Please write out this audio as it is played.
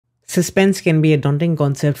Suspense can be a daunting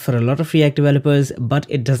concept for a lot of React developers, but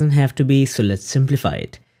it doesn't have to be, so let's simplify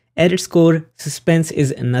it. At its core, Suspense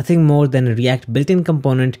is nothing more than a React built-in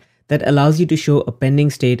component that allows you to show a pending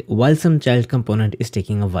state while some child component is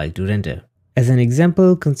taking a while to render. As an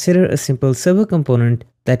example, consider a simple server component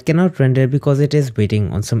that cannot render because it is waiting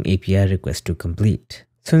on some API request to complete.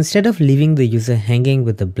 So instead of leaving the user hanging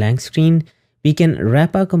with a blank screen, we can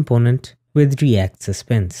wrap our component with React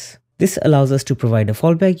Suspense. This allows us to provide a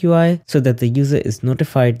fallback UI so that the user is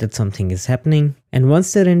notified that something is happening, and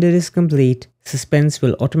once the render is complete, Suspense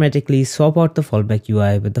will automatically swap out the fallback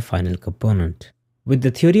UI with the final component. With the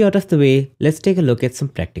theory out of the way, let's take a look at some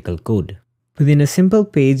practical code. Within a simple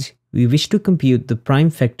page, we wish to compute the prime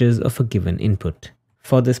factors of a given input.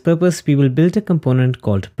 For this purpose, we will build a component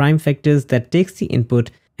called prime factors that takes the input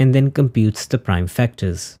and then computes the prime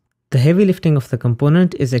factors. The heavy lifting of the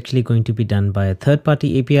component is actually going to be done by a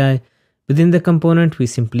third-party API. Within the component, we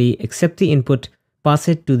simply accept the input, pass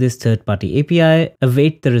it to this third-party API,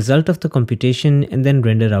 await the result of the computation, and then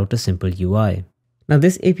render out a simple UI. Now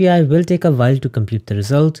this API will take a while to compute the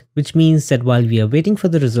result, which means that while we are waiting for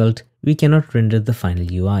the result, we cannot render the final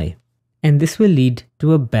UI. And this will lead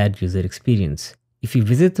to a bad user experience. If we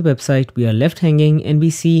visit the website, we are left hanging and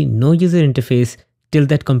we see no user interface till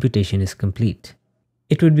that computation is complete.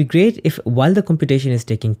 It would be great if while the computation is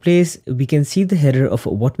taking place, we can see the header of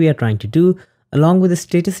what we are trying to do along with a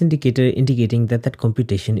status indicator indicating that that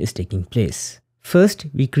computation is taking place. First,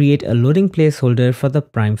 we create a loading placeholder for the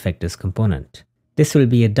prime factors component. This will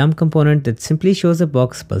be a dumb component that simply shows a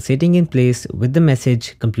box pulsating in place with the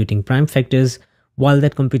message computing prime factors while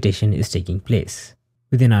that computation is taking place.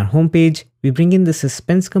 Within our homepage, we bring in the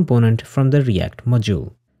Suspense component from the React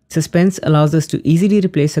module. Suspense allows us to easily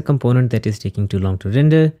replace a component that is taking too long to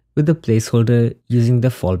render with a placeholder using the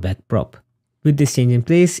fallback prop. With this change in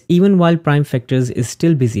place, even while prime factors is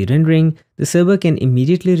still busy rendering, the server can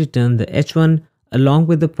immediately return the H1 along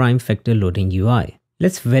with the prime factor loading UI.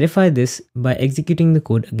 Let's verify this by executing the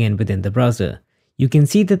code again within the browser. You can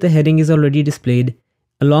see that the heading is already displayed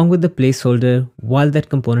along with the placeholder while that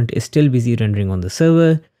component is still busy rendering on the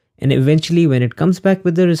server, and eventually when it comes back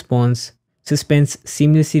with the response, Suspense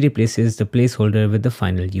seamlessly replaces the placeholder with the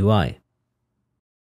final UI.